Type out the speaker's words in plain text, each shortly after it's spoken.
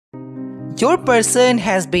Your person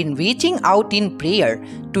has been reaching out in prayer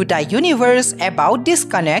to the universe about this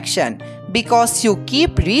connection because you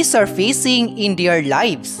keep resurfacing in their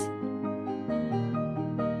lives.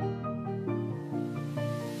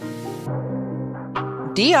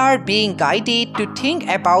 They are being guided to think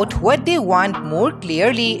about what they want more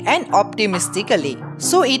clearly and optimistically,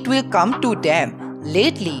 so it will come to them.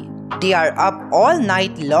 Lately, they are up all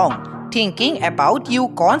night long, thinking about you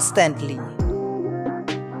constantly.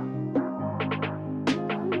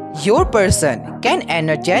 Your person can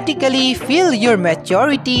energetically feel your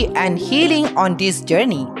maturity and healing on this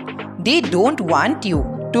journey. They don't want you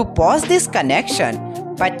to pause this connection,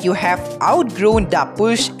 but you have outgrown the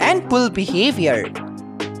push and pull behavior.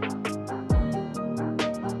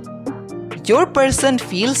 Your person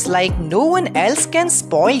feels like no one else can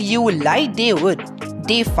spoil you like they would.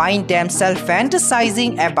 They find themselves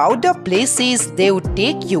fantasizing about the places they would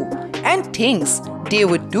take you and things they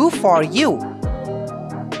would do for you.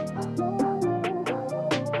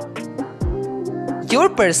 Your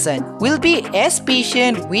person will be as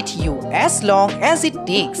patient with you as long as it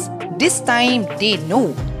takes. This time they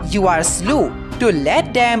know you are slow to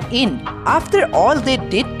let them in after all they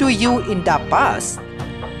did to you in the past.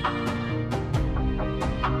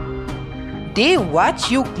 They watch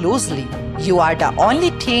you closely. You are the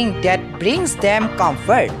only thing that brings them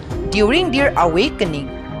comfort. During their awakening,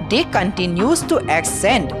 they continue to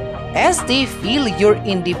ascend as they feel your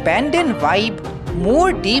independent vibe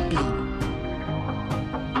more deeply.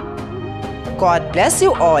 God bless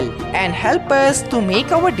you all and help us to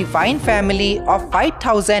make our divine family of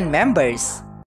 5,000 members.